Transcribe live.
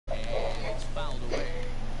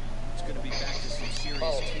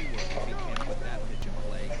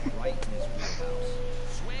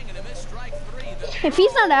If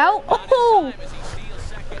he's not out, oh!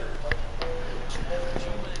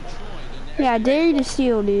 Yeah, I dare you to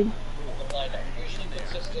steal, dude. Usually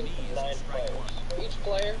consistent of 9 players. Each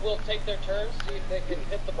player will take their turn, see if they can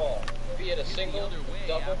hit the ball, be it a single,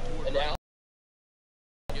 double, an out.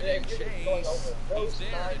 Today, we're going over those 9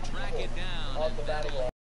 people on the batting line.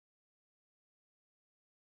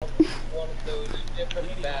 One of those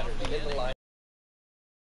different batters in the line.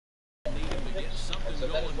 And so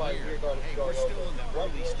that is why we're going to go over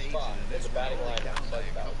one spot in the batting line.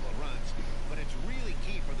 But it's really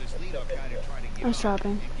key for this leadoff guy to try to get I'm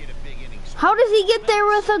stopping. How does he get there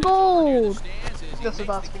with a gold? Just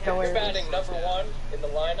about to go You're batting number 1 in the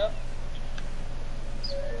lineup.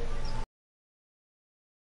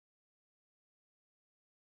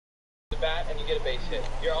 The bat and you get a base hit.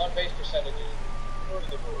 Your on base percentage is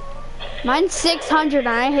Mine's 600 and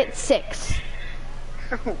I hit 6.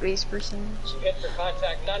 base percentage. You hit for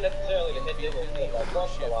contact, not necessarily to hit the other like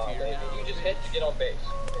once in a while. You just hit to get on base.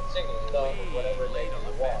 It's singles, doubles, whatever it is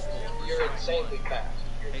you want. You're insanely fast.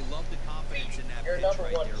 They love the confidence in that. You're number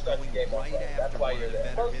 1 to start the game off. That's why you're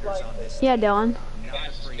there. Yeah, Dylan.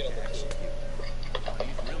 He's really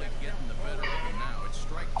getting the better of him now. It's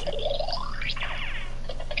strike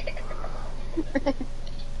 2.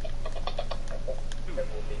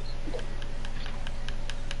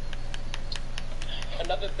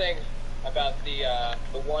 Another thing about the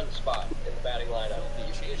 1 spot in the batting lineup,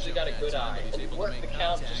 you've usually got a good eye. And you work the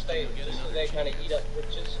count just so they kind of eat up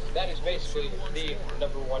pitches. That is basically the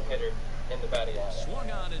number 1 hitter in the batting lineup.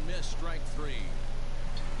 Swung on and missed, strike 3.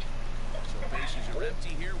 So bases are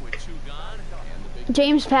empty here with 2 gone. And the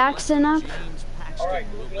James Paxton up. All right,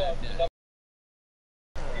 moving on to number.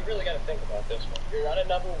 You really got to think about this one. You're not a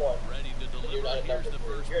number 1. You're not a number 2.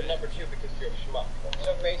 You're a number 2 because you're a schmuck.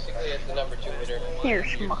 So basically, as the number 2 hitter, You're a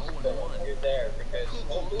schmuck. You're there because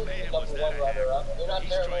you'll lose the number 1 runner up. You're not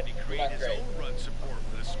terrible. You're not great.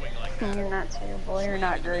 You're not terrible. You're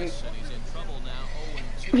not great.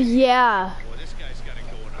 Yeah. Well, this guy's got it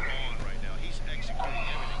going on right now. He's executing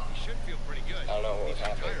everything. He should feel pretty good. I don't know what was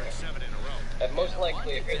happening. 7 in a row. And most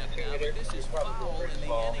likely, if you're the 2 hitter, you're probably pretty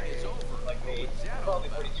small. Like me, probably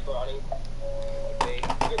pretty scrawny. Like me,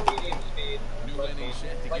 good medium speed.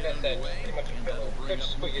 Like I said, pretty much a filler. Coach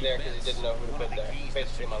just put you there because he didn't know who to put there.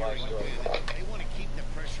 Basically, my life story. They want to keep the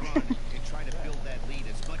pressure on and try to build that lead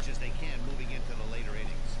as much as they can moving into the later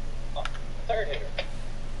innings. 3rd hitter.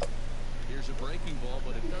 Here's a breaking ball,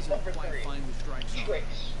 but it doesn't quite find the strike zone.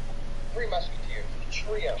 Trace. 3 Musketeers.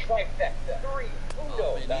 Trio. Trifecta. 3.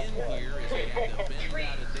 Uno. That's 1. Tree.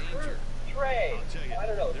 Trey. I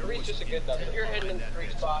don't know. 3's just a good number. If you're hitting in the 3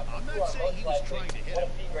 spot, I'm not saying he was trying to hit him.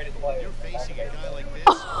 You're facing a guy like this.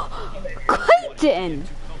 Clinton!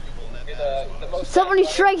 Somebody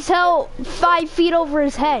strikes out 5 feet over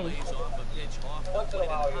his head. Once in a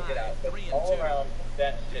while you'll get out, but all around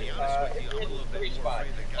that if you're hitting 3 spots,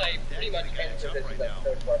 play pretty much enter this as that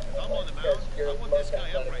 3rd spot. I'm on the mound. I want this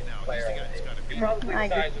guy up right now. He's the guy that's got to be. Probably the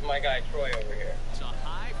size of my guy Troy over here.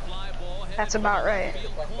 That's about right.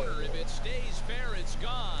 If it stays fair, it's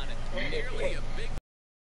gone. Nearly a big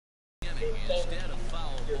instead of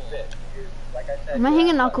foul ball. Like I said, I'm gonna hang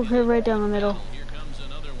a knuckle curve right down the middle. Here comes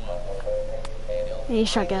another one. And he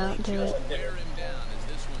struck out. Do it.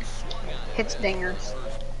 Hits dingers.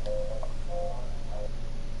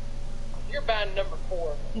 You're batting number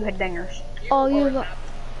 4. You hit dingers. Oh, you got.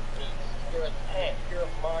 You're a tank. You're a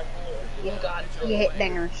monster. You hit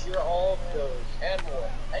dingers. You're all those and more.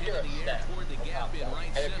 And you're a snack.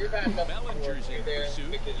 And if you're batting number 4, you're there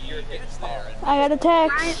because you're hitting hard. I got a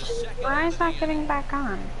text. Ryan's not getting back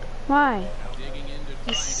on. Why?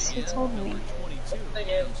 He told me.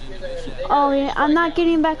 Oh, yeah, I'm not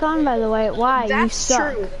getting back on, by the way. Why? You That's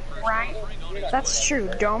suck. true, Ryan. That's true.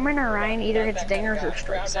 Doman or Ryan either hits dingers or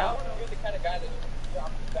strikes out. You're the kind of guy that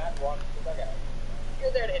drops the bat, walks the dugout.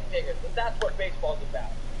 You're there to hit dingers, but that's what baseball's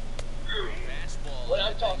about. When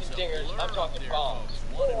I'm talking dingers, I'm talking bombs.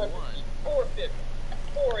 400, 450,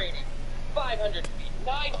 480, 500 feet,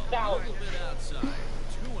 9,000.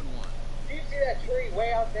 Do you see that tree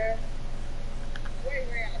way out there? Way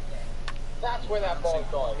out there. That's where that ball's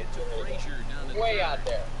going. It's way out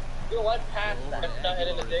there. You'll let past that. Not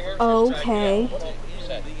hitting the dinger. Okay.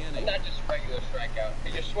 100%. And not just regular strikeout.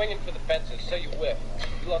 You're swinging for the fences, so you whiff.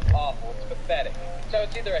 You look awful. It's pathetic. So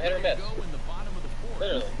it's either a hit or miss.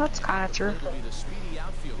 Literally. That's kind of true.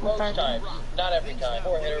 Most times, not every time.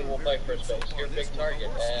 Poor hitter will play first base. You're a big target,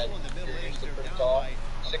 and you're usually pretty tall.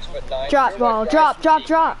 6'9". Drop ball. Drop.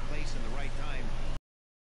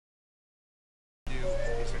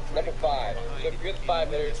 Number Number 5. So if you're the 5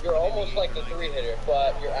 hitter, you're almost like the 3 hitter,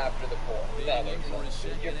 but you're after the 4. If that makes sense.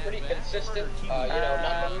 You're pretty consistent. You know,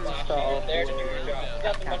 not much flashy. You're there to do your job.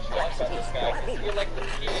 Nothing much to talk about this guy. You're like the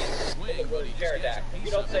keys to the word pterodactyl.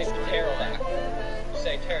 You don't say pterodactyl. You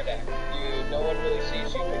say pterodactyl. No one really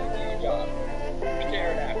sees you when you do your job.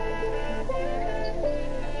 Pterodactyl.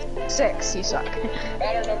 6, you suck.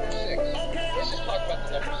 Batter number 6. Let's just talk about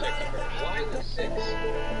the number 6 first. Why the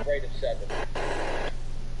 6 rate of 7?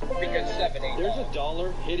 Because 7 ain't. There's a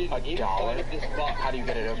dollar hidden inside of this box. How do you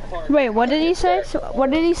get it open? Wait, what did he say?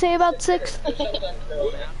 What did he say about 6? About the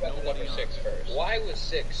number 6 first. Why was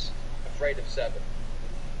 6 afraid of 7?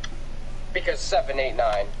 Because 7 ain't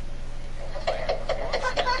 9.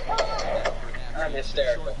 I'm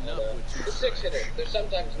hysterical. The 6 hitter, they're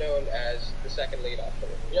sometimes known as the second leadoff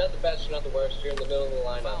hitter. You're not the best, you're not the worst, you're in the middle of the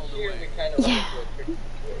lineup. Here we kind of run into a tricky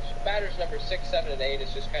situation. Batters number 6, 7, and 8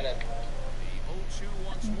 is just kind of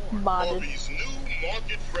Modded.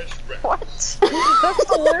 What? That's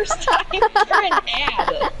the worst time for an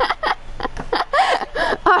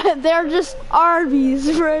ad. They're just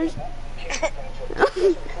Arby's, right?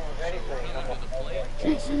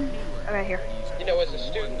 Right here. You know, as a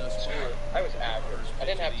student in school, I was average. I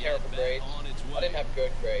didn't have terrible grades. I didn't have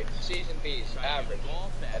good grades. C's and B's, average.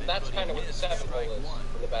 And that's kind of what the 7 hole is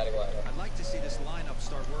in the batting lineup. I'd like to see this lineup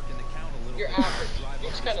start working the count a little. You're average. You're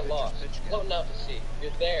just kind of lost. Floating out to sea.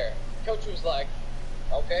 You're there. Coach was like,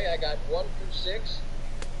 okay, I got 1 through 6.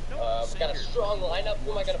 Got a strong lineup.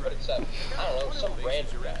 Who am I going to put at 7? I don't know, some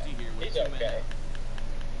random guy. He's okay.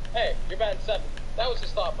 Hey, you're batting 7. That was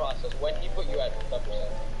his thought process when he put you at number 7.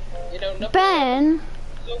 You know, number Ben. 7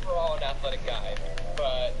 is overall an athletic guy,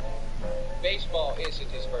 but baseball isn't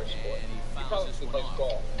his first sport. He probably plays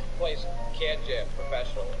golf, plays can jam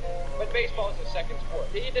professionally, but baseball is his second sport.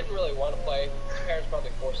 He didn't really want to play. His parents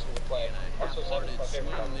probably forced him to play. Also, 7 is my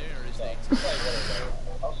favorite number.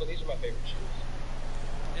 Also, these are my favorite shoes.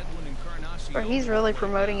 Or he's really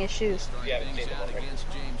promoting his shoes. You haven't seen them already.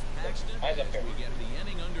 Eyes up here.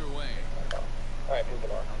 Alright,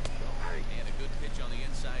 moving on.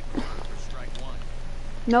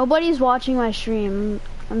 Nobody's watching my stream.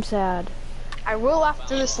 I'm sad. I will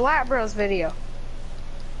after this Lat Bros video.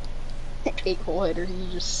 8 hole hitter, you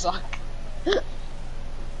just suck.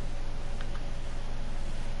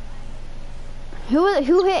 Who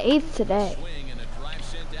hit 8th today?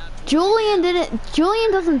 Julian didn't.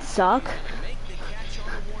 Julian doesn't suck.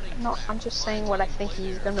 No, I'm just saying what I think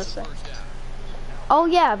he's gonna say. Oh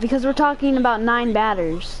yeah, because we're talking about 9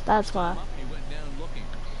 batters. That's why.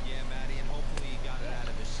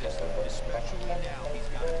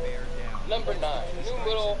 Number 9, new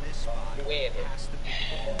little win.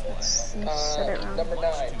 Number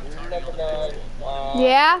 9.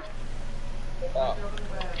 Yeah. Oh,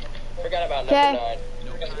 forgot about number 9.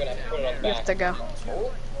 Put it on the You back. have to go.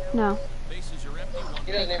 No.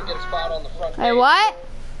 He doesn't even get a spot on the front Hey, page. what?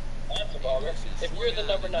 That's a bummer. If you're the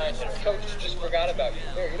number 9 hitter, coach just forgot about you.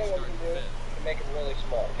 Here, you know what we can do? We can make him really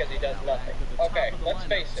small because he does nothing. Okay, let's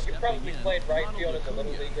face it. You probably played right field as a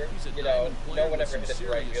little leaguer. You know, no one ever hit it to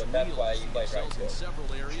right field. That's why you played right field. You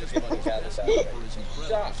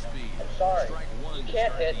suck. I'm sorry. You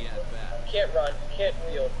can't hit. You can't run. You can't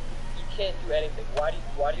field. You can't do anything. Why do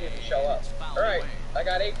you have to show up? All right, I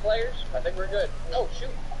got 8 players. I think we're good. Oh shoot.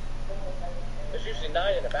 There's usually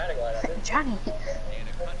 9 in a batting lineup. Johnny.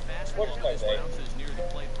 What is my name?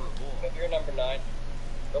 If you're number 9,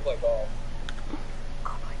 go play ball.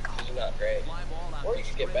 Oh my god. This is not great. Or you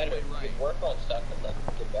could get better. You could work on stuff and then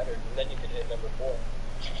get better, and then you could hit number 4.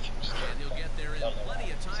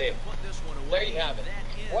 See, there you have it.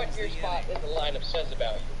 What your spot in the lineup says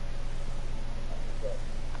about you.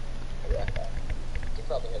 He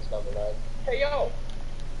probably hits number 9. Hey, yo!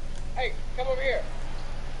 Hey, come over here.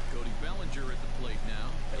 Cody Bellinger at the plate now.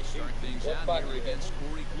 He'll start things out here against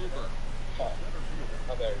Corey Kluber.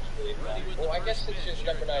 I better just leave that. Well, I guess since you're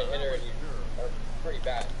number 9 hitter and you are pretty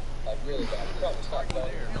bad, like really bad, you probably suck though.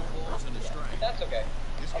 That's okay.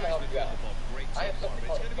 I'm gonna help you out. I have something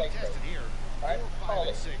called a plate break. Alright, follow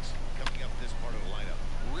me.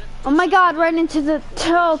 Oh my god, right into the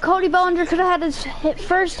toe. Cody Bellinger could have had his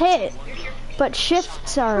first hit. But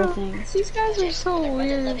shifts are a thing. These guys are so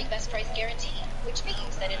weird. Best price guarantee, which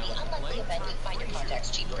means that in the unlikely event you find your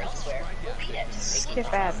contacts cheaper elsewhere, we'll beat it.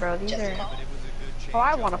 Skip ad, bro. These are. Oh,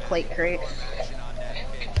 I want a plate crate.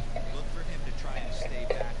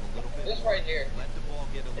 This right here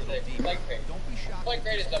is a plate crate. Plate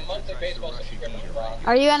crate is a monthly baseball subscription.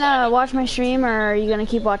 Are you gonna watch my stream or are you gonna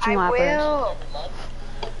keep watching I Lappers? will.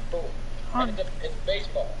 It's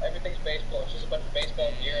baseball. Everything's baseball. It's just a bunch of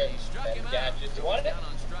baseball gear and gadgets. You wanted it?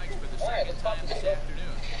 Alright, let's pop this up.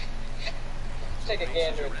 take a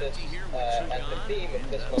gander at this, at the theme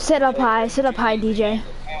of this one. Sit up high, DJ.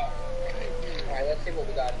 Alright, let's see what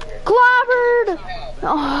we got here. Clobbered!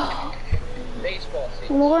 Oh, Baseball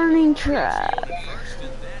season. warning track.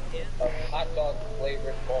 Of hot dog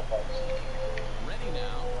flavored ballparks. Ready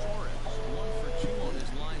now. Torres, 1 for 2 on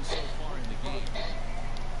his line so far in the game.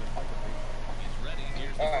 He's ready.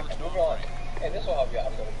 Here's the Alright, first moving ball. on. Hey, this will help you out a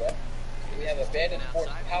little bit. We have Abandoned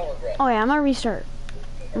Sports Power Grip. Oh yeah, I'm gonna restart.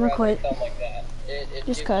 I'm gonna quit. Something like that. It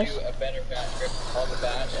Just gives cuz. you a better bat grip on the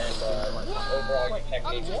bat, and overall your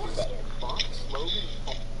technique will be better.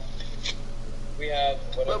 We have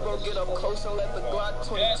whatever. Bro, get up close and let the Glock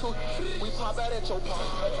 22. We pop out at your pop.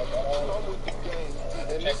 Run with the game.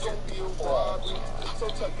 And it's gonna be a robbery. So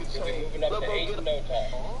tuck your You'll be chain. moving up to 8 in no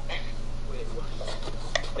time.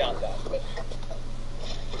 Down. Alright,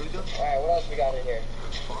 what else we got in here?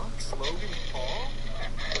 Fox, Logan, Paul.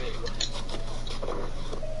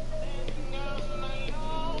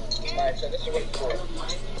 Alright, so this is what it's for.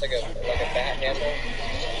 It's like a bat handle.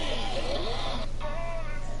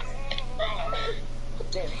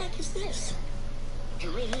 What the heck is this?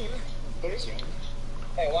 You're in here. There's your...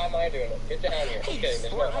 Hey, why am I doing it? Get down here. Just kidding, there's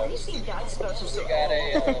no Have you hope. seen that special? We got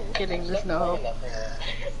a, Kidding, there's no hope.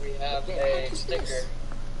 we have a sticker.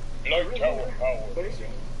 Light tower power.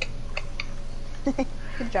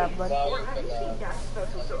 Good job, bud. Alright,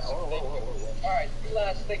 the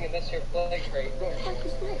last thing in this here play crate.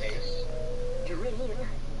 Case. You're in here.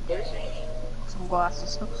 There's your... Some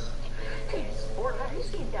glasses. Hey, sport, have you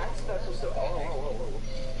seen that special?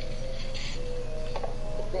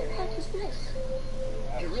 What the heck is this?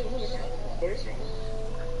 You're in here. There's your...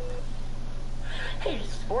 Hey,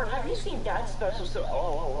 sport, have you seen that special?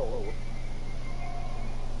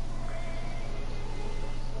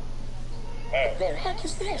 What the heck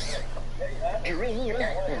is this? You're in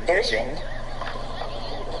here. There's your...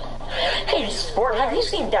 Hey, sport, have you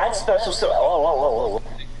seen that special?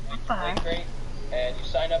 Play crate, and you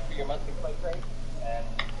sign up for your monthly play crate, and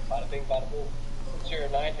bada bing, bada boom. Since you're a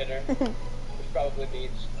 9-hitter, which probably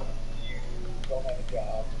means you don't have a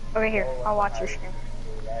job. Okay, here, I'll watch your stream.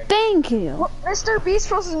 Thank you. Well, Mr. Beast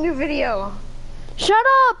posted a new video. Shut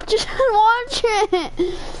up! Just watch it.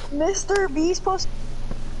 Mr. Beast posted.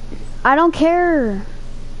 I don't care.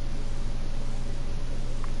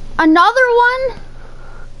 Another one?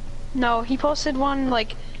 No, he posted one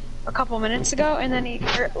like a couple minutes ago, and then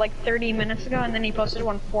like 30 minutes ago, and then he posted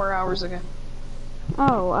one 4 hours ago.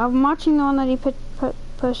 Oh, I'm watching the one that he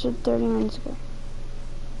posted 30 minutes ago.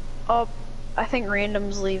 Oh, I think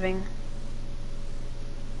Random's leaving.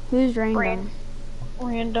 Who's random?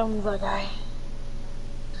 Random, the guy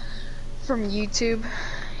from YouTube.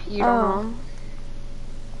 You Oh. don't know.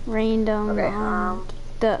 Random. Okay,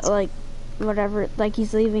 the like, whatever. Like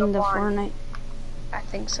he's leaving the one. Fortnite. I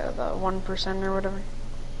think so, the 1% or whatever.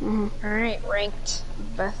 Mhm. Alright, ranked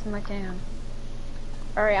Beth McCann.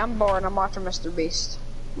 Alright, I'm bored. I'm watching Mr. Beast.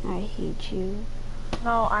 I hate you.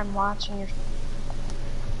 No, I'm watching your...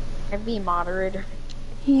 I'd be moderator.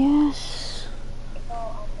 Yes. No,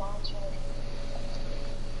 I'm watching.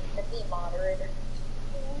 I'd be moderator.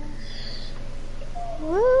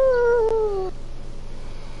 Woo!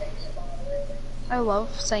 I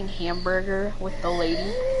love saying hamburger with the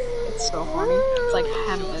lady. It's so funny. It's like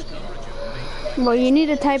hamburger. Well, you need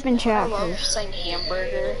to type in I chat love first. saying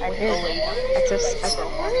hamburger with the lady. I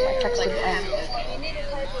texted M.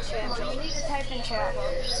 You need to type in chat.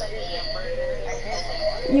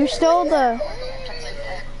 You're still the.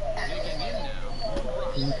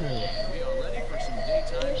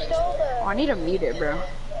 Oh, I need to mute it, bro. Ready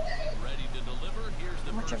to deliver. Here's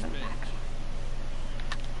the Much first of an pitch.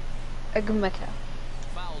 Agumeka.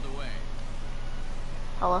 Fouled away.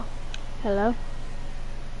 Hello? Hello.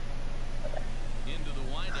 Into the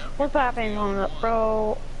windup. What's happening on the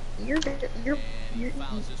bro? You're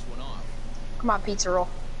Fouls this one off. come on, pizza roll.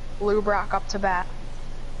 Lou Brock up to bat.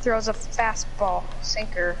 Throws a fastball,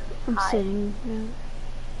 sinker. I'm high. sitting. Yeah. The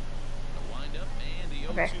windup and the 0-2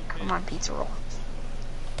 Okay, pitch. come on, pizza roll.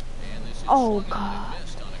 And this is Oh, swung on and God.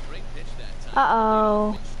 missed on a great pitch that time.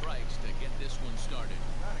 Uh-oh. Strikes to get this one started.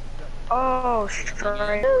 Oh,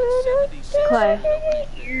 strike. 76. Clay,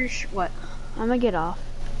 What? I'm gonna get off.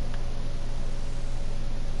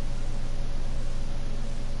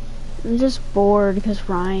 I'm just bored because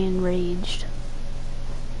Ryan raged.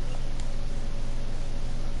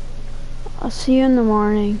 I'll see you in the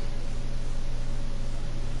morning.